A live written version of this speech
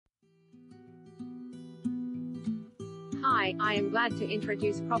Hi, I am glad to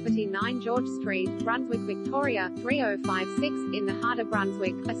introduce property 9 George Street, Brunswick, Victoria, 3056, in the heart of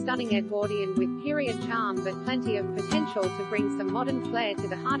Brunswick, a stunning Edwardian with period charm but plenty of potential to bring some modern flair to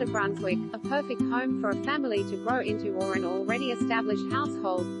the heart of Brunswick, a perfect home for a family to grow into or an already established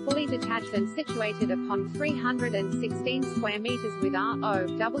household, fully detached and situated upon 316 square meters with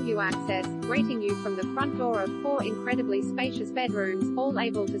ROW access, greeting you from the front door of 4 incredibly spacious bedrooms, all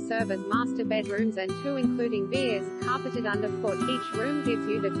able to serve as master bedrooms and 2 including beers, carpeted underfoot. Each room gives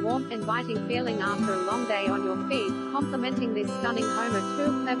you that warm, inviting feeling after a long day on your feet. Complementing this stunning home are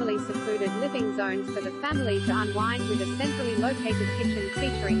 2 cleverly secluded living zones for the family to unwind with a centrally located kitchen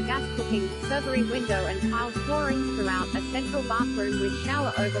featuring gas cooking, servery window and tiled floorings throughout. A central bathroom with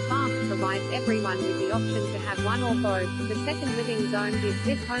shower over bath provides everyone with the option to have one or both. The second living zone gives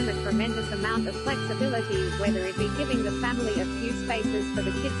this home a tremendous amount of flexibility, whether it be giving the family a few spaces for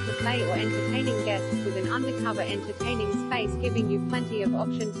the kids to play or entertaining guests with an undercover entertaining space, giving you plenty of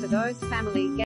options for those family guests.